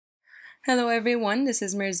Hello everyone, this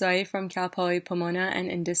is Mirzai from Cal Poly Pomona, and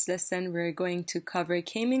in this lesson we're going to cover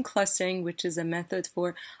K-mean clustering, which is a method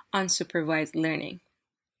for unsupervised learning.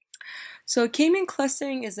 So K-mean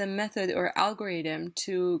clustering is a method or algorithm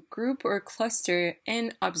to group or cluster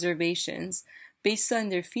n observations based on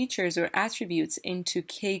their features or attributes into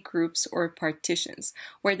K groups or partitions,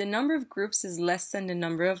 where the number of groups is less than the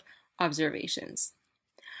number of observations.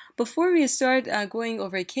 Before we start going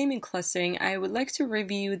over K-mean clustering, I would like to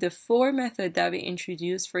review the four methods that we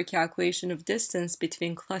introduced for calculation of distance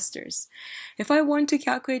between clusters. If I want to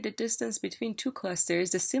calculate the distance between two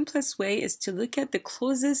clusters, the simplest way is to look at the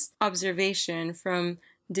closest observation from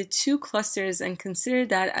the two clusters and consider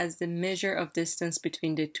that as the measure of distance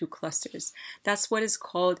between the two clusters. That's what is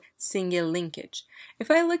called single linkage.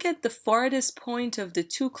 If I look at the farthest point of the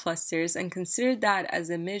two clusters and consider that as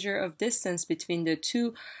a measure of distance between the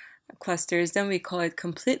two clusters, then we call it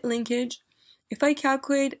complete linkage. If I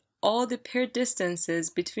calculate all the paired distances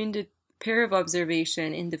between the pair of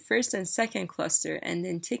observation in the first and second cluster and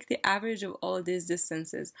then take the average of all these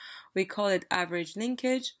distances, we call it average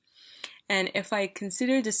linkage. And if I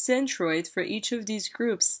consider the centroid for each of these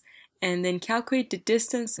groups and then calculate the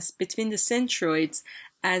distance between the centroids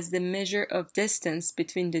as the measure of distance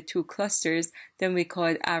between the two clusters, then we call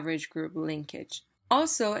it average group linkage.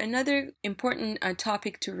 Also, another important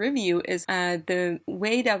topic to review is the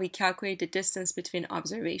way that we calculate the distance between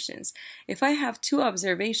observations. If I have two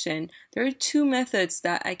observations, there are two methods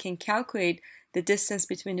that I can calculate the distance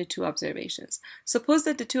between the two observations. Suppose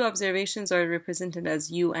that the two observations are represented as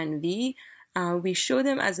u and v. We show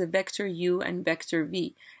them as a vector u and vector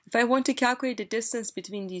v. If I want to calculate the distance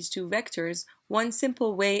between these two vectors, one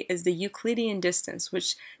simple way is the Euclidean distance,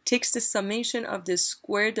 which takes the summation of the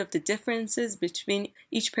squared of the differences between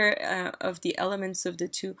each pair of the elements of the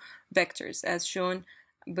two vectors, as shown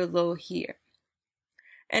below here.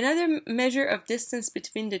 Another measure of distance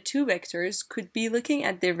between the two vectors could be looking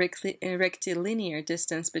at the rectilinear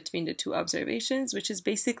distance between the two observations, which is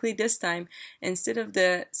basically this time, instead of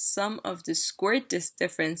the sum of the squared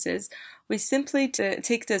differences, we simply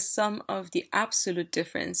take the sum of the absolute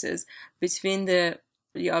differences between the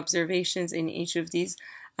observations in each of these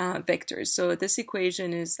vectors. So this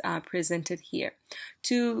equation is presented here.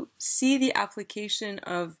 To see the application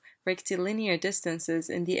of rectilinear distances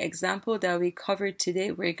in the example that we covered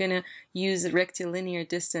today, we're going to use rectilinear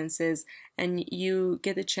distances, and you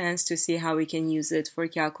get a chance to see how we can use it for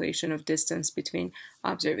calculation of distance between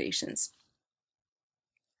observations.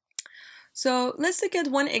 So let's look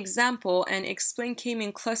at one example and explain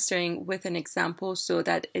K-mean clustering with an example so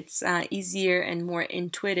that it's easier and more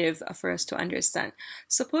intuitive for us to understand.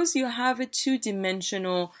 Suppose you have a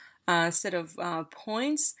two-dimensional set of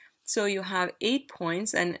points. So you have 8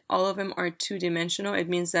 points and all of them are two-dimensional. It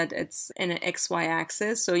means that it's in an XY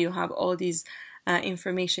axis. So you have all these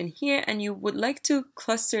information here, and you would like to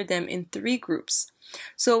cluster them in 3 groups.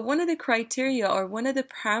 So one of the criteria or one of the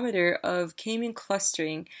parameter of K-mean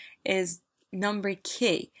clustering is number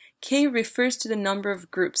k. K refers to the number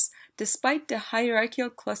of groups. Despite the hierarchical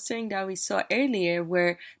clustering that we saw earlier,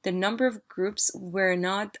 where the number of groups were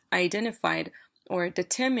not identified or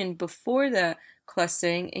determined before the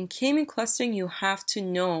clustering, in K-mean clustering you have to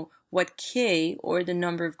know what k or the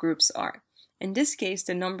number of groups are. In this case,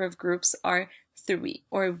 the number of groups are 3,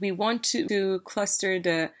 or we want to cluster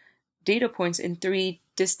the data points in 3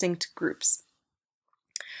 distinct groups.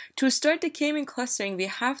 To start the K-mean clustering, we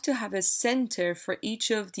have to have a center for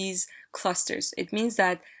each of these clusters. It means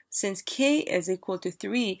that since k is equal to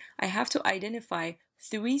 3, I have to identify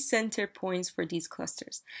 3 center points for these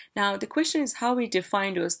clusters. Now, the question is how we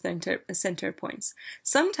define those center points.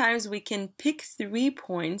 Sometimes we can pick 3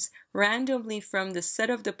 points randomly from the set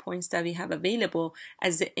of the points that we have available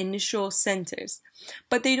as the initial centers,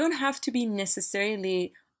 but they don't have to be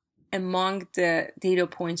necessarily among the data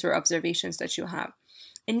points or observations that you have.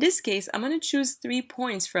 In this case, I'm going to choose 3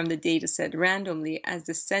 points from the data set randomly as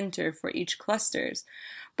the center for each clusters,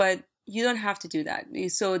 but you don't have to do that.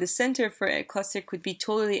 So the center for a cluster could be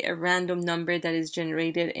totally a random number that is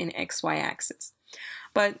generated in XY axis.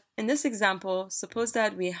 But in this example, suppose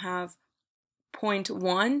that we have point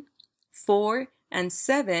 1, 4, and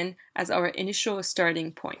 7 as our initial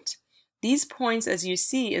starting point. These points, as you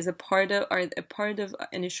see, are a part of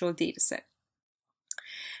initial data set.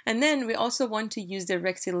 And then we also want to use the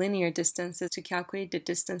rectilinear distances to calculate the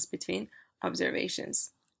distance between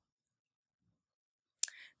observations.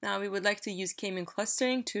 Now we would like to use K-mean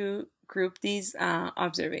clustering to group these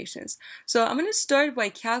observations. So I'm going to start by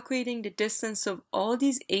calculating the distance of all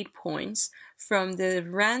these 8 points from the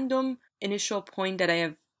random initial point that I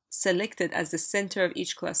have selected as the center of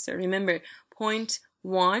each cluster. Remember, point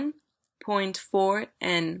 1, 0.4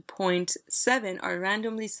 and 0.7 are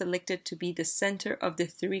randomly selected to be the center of the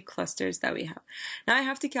 3 clusters that we have. Now I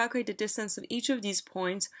have to calculate the distance of each of these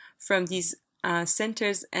points from these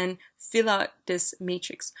centers and fill out this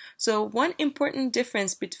matrix. So one important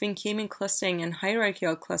difference between K-mean clustering and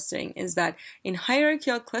hierarchical clustering is that in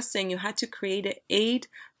hierarchical clustering you had to create an 8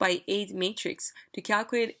 by 8 matrix to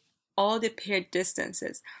calculate all the paired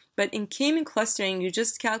distances. But in K-mean clustering you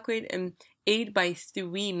just calculate an 8 by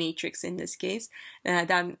 3 matrix in this case.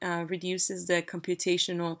 That reduces the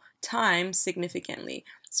computational time significantly,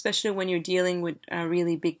 especially when you're dealing with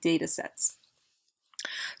really big data sets.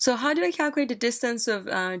 So how do I calculate the distance of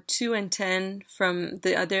 2 and 10 from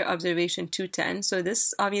the other observation 2, 10? So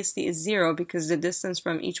this obviously is 0 because the distance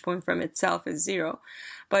from each point from itself is 0.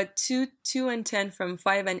 But 2 and 10 from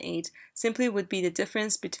 5 and 8 simply would be the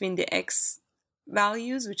difference between the x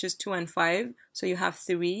values, which is 2 and 5, so you have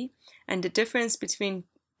 3, and the difference between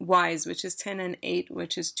y's, which is 10 and 8,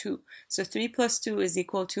 which is 2. So 3 plus 2 is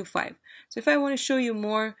equal to 5. So if I want to show you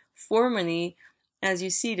more formally, as you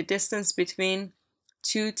see, the distance between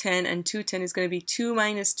 2, 10 and 2, 10 is going to be 2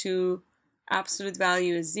 minus 2, absolute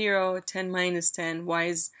value is 0, 10 minus 10,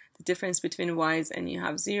 y's, the difference between y's, and you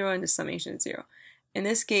have 0 and the summation is 0. In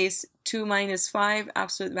this case, 2 minus 5,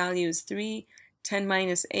 absolute value is 3, 10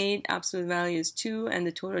 minus 8, absolute value is 2, and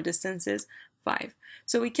the total distance is 5.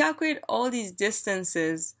 So we calculate all these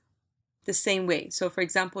distances the same way. So for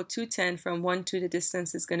example, 210 from 1 to the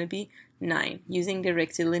distance is going to be 9 using the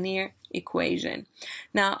rectilinear equation.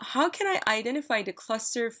 Now, how can I identify the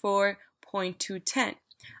cluster for point 210?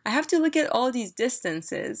 I have to look at all these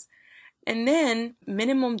distances, and then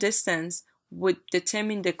minimum distance would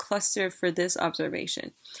determine the cluster for this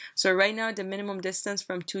observation. So right now the minimum distance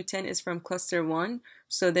from 210 is from cluster 1,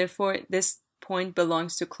 so therefore this point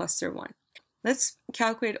belongs to cluster 1. Let's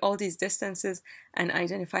calculate all these distances and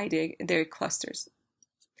identify their clusters.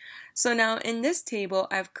 So now in this table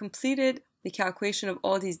I've completed the calculation of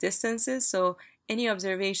all these distances. So any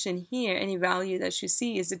observation here, any value that you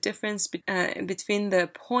see, is the difference between the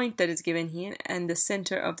point that is given here and the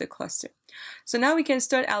center of the cluster. So now we can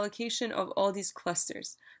start allocation of all these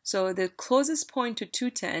clusters. So the closest point to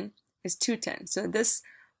 210 is 210. So this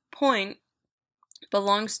point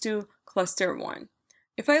belongs to cluster 1.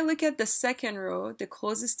 If I look at the second row, the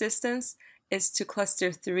closest distance is to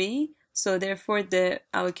cluster 3. So therefore the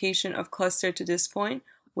allocation of cluster to this point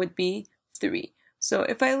would be 3. So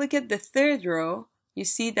if I look at the third row, you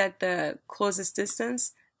see that the closest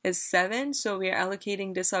distance is 7. So we are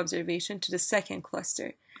allocating this observation to the second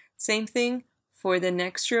cluster. Same thing for the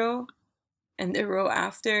next row and the row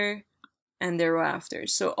after and the row after.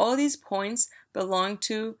 So all these points belong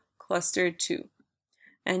to cluster 2.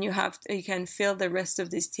 And you can fill the rest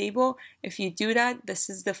of this table. If you do that, this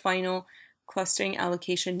is the final clustering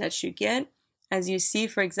allocation that you get. As you see,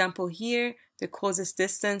 for example, here, the closest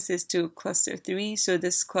distance is to cluster 3, so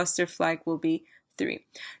this cluster flag will be 3.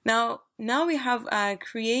 Now we have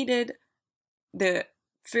created the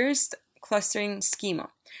first clustering schema.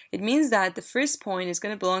 It means that the first point is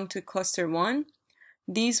going to belong to cluster 1.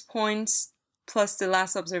 These points plus the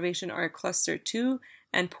last observation are cluster 2,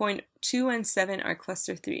 and point 2 and 7 are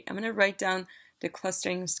cluster 3. I'm going to write down the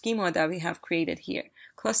clustering schema that we have created here.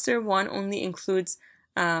 Cluster 1 only includes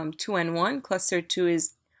 2 and 1. Cluster 2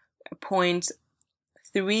 is point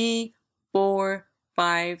 3, 4,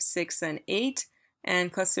 5, 6, and 8.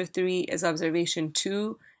 And cluster 3 is observation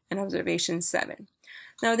 2 and observation 7.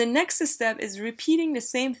 Now the next step is repeating the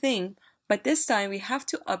same thing, but this time we have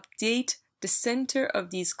to update the center of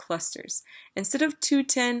these clusters. Instead of 2,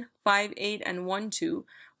 10, 5, 8, and 1, 2,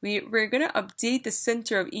 we're going to update the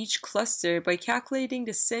center of each cluster by calculating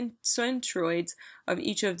the centroids of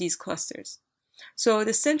each of these clusters. So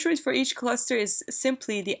the centroid for each cluster is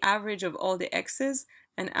simply the average of all the x's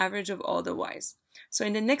and average of all the y's. So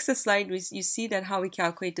in the next slide, you see that how we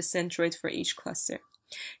calculate the centroid for each cluster.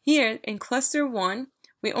 Here in cluster 1,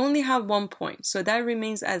 we only have 1 point, so that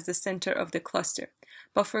remains as the center of the cluster.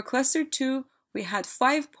 But for cluster 2, we had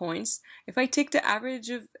 5 points. If I take the average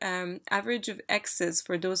of x's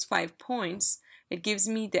for those 5 points, it gives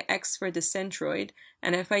me the x for the centroid.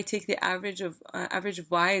 And if I take the average of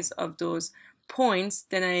y's of those points,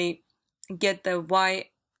 then I get the y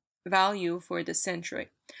value for the centroid.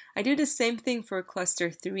 I do the same thing for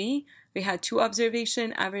cluster 3. We had 2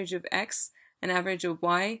 observation, average of x and average of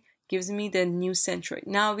y gives me the new centroid.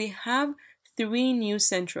 Now we have 3 new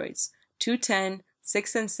centroids, 2, 10,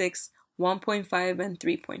 6 and 6, 1.5 and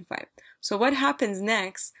 3.5. So what happens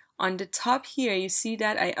next, on the top here, you see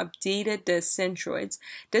that I updated the centroids.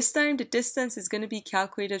 This time the distance is going to be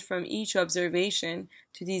calculated from each observation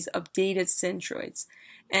to these updated centroids.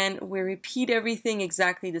 and we repeat everything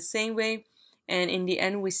exactly the same way. And in the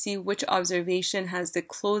end, we see which observation has the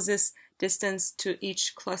closest distance to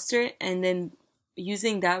each cluster, and then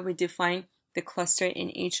using that, we define the cluster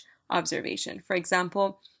in each observation. For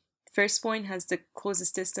example, first point has the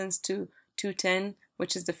closest distance to 210,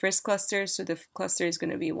 which is the first cluster, so the cluster is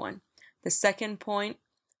going to be 1. The second point,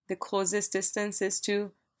 the closest distance is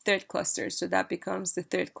to third cluster, so that becomes the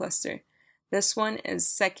third cluster. This one is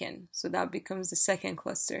second, so that becomes the second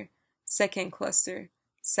cluster. Second cluster,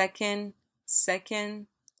 second,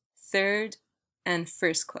 third, and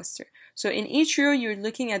first cluster. So in each row, you're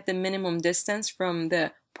looking at the minimum distance from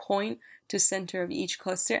the point to center of each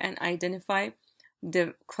cluster and identify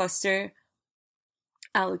the cluster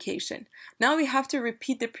allocation. Now we have to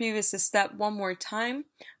repeat the previous step one more time.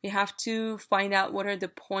 We have to find out what are the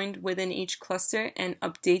points within each cluster and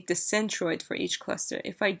update the centroid for each cluster.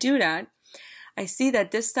 If I do that, I see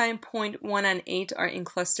that this time point 1 and 8 are in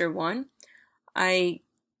cluster 1. I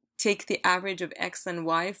take the average of x and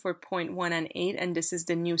y for point 1 and 8, and this is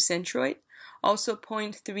the new centroid. Also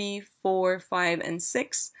point 3, 4, 5, and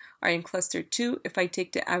 6 are in cluster 2. If I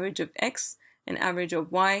take the average of x and average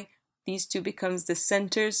of y, these two becomes the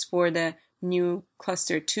centers for the new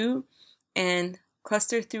cluster 2. And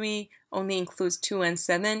cluster 3 only includes 2 and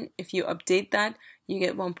 7. If you update that, you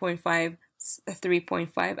get 1.5,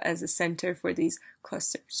 3.5 as a center for these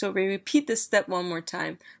clusters. So we repeat this step one more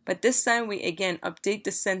time, but this time we again update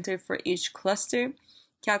the center for each cluster,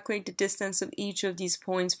 calculate the distance of each of these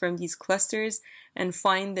points from these clusters, and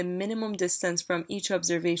find the minimum distance from each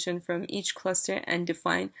observation from each cluster and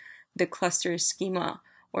define the cluster schema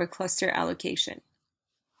or cluster allocation.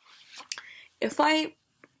 If I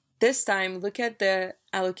this time look at the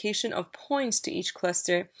allocation of points to each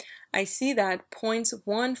cluster, I see that points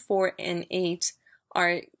 1, 4, and 8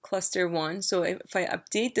 are cluster 1. So if I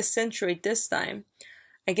update the centroid this time,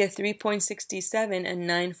 I get 3.67 and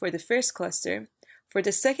 9 for the first cluster. For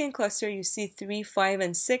the second cluster, you see 3, 5,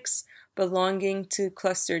 and 6 belonging to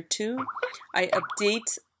cluster 2. I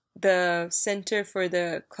update the center for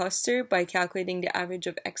the cluster by calculating the average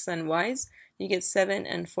of x and y's. You get 7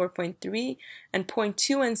 and 4.3, and point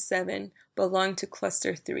 2 and 7 belong to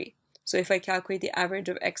cluster 3. So if I calculate the average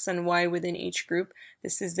of x and y within each group,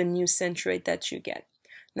 this is the new centroid that you get.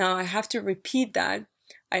 Now I have to repeat that.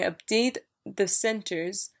 I update the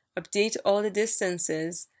centers, update all the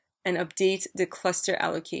distances, and update the cluster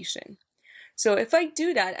allocation. So if I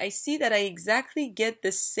do that, I see that I exactly get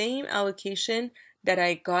the same allocation that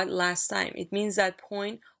I got last time. It means that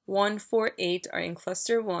point 1, 4, 8 are in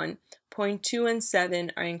cluster 1, point 2 and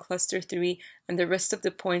 7 are in cluster 3, and the rest of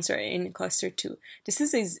the points are in cluster 2. This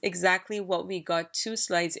is exactly what we got 2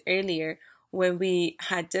 slides earlier when we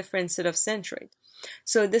had different set of centroid.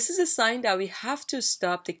 So this is a sign that we have to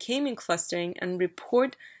stop the k-mean clustering and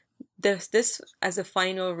report this as a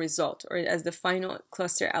final result or as the final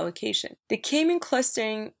cluster allocation. The k-mean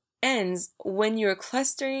clustering ends when your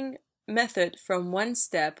clustering method from one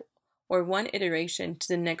step or one iteration to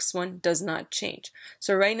the next one does not change.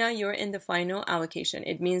 So right now you're in the final allocation.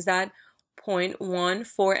 It means that point 1,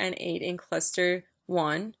 4, and 8 in cluster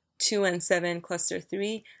 1, 2 and 7 cluster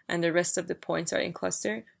 3, and the rest of the points are in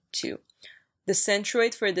cluster 2. The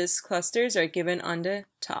centroid for these clusters are given on the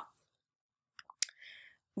top.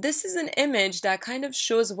 This is an image that kind of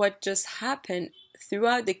shows what just happened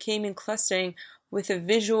throughout the k-mean clustering with a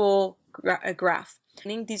visual graph.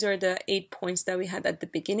 These are the 8 points that we had at the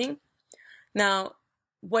beginning. Now,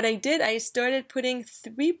 what I did, I started putting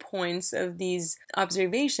 3 points of these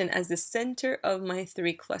observation as the center of my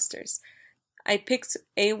 3 clusters. I picked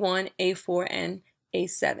A1, A4, and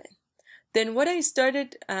A7. Then what I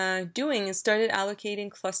started doing is started allocating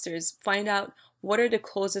clusters, find out what are the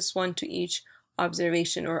closest one to each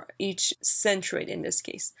observation or each centroid in this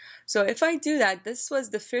case. So if I do that, this was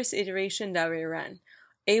the first iteration that we ran.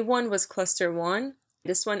 A1 was cluster 1,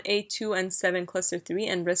 this one A2 and 7 cluster 3,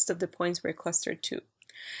 and rest of the points were cluster 2.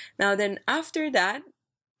 Now then after that,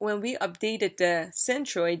 when we updated the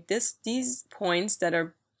centroid, these points that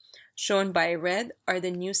are shown by red are the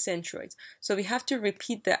new centroids. So we have to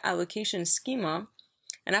repeat the allocation schema,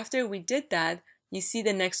 and after we did that, you see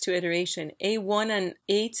the next 2 iterations. A1 and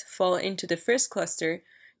 8 fall into the first cluster,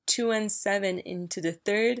 2 and 7 into the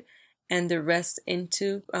third, and the rest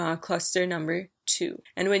into cluster number 2.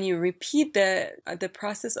 And when you repeat the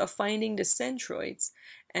process of finding the centroids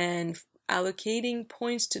and allocating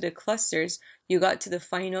points to the clusters, you got to the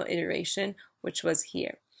final iteration, which was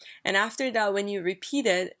here. And after that, when you repeat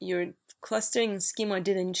it, your clustering schema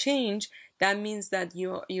didn't change. That means that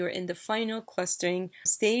you're in the final clustering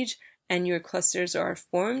stage and your clusters are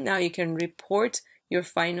formed. Now you can report your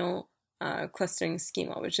final clustering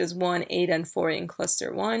schema, which is 1, 8, and 4 in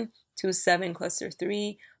cluster 1, 2, 7, cluster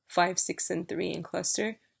 3, 5, 6, and 3 in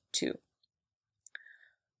cluster 2.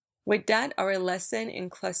 With that, our lesson in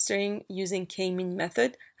clustering using k-mean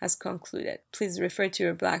method has concluded. Please refer to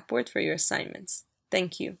your Blackboard for your assignments.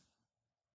 Thank you.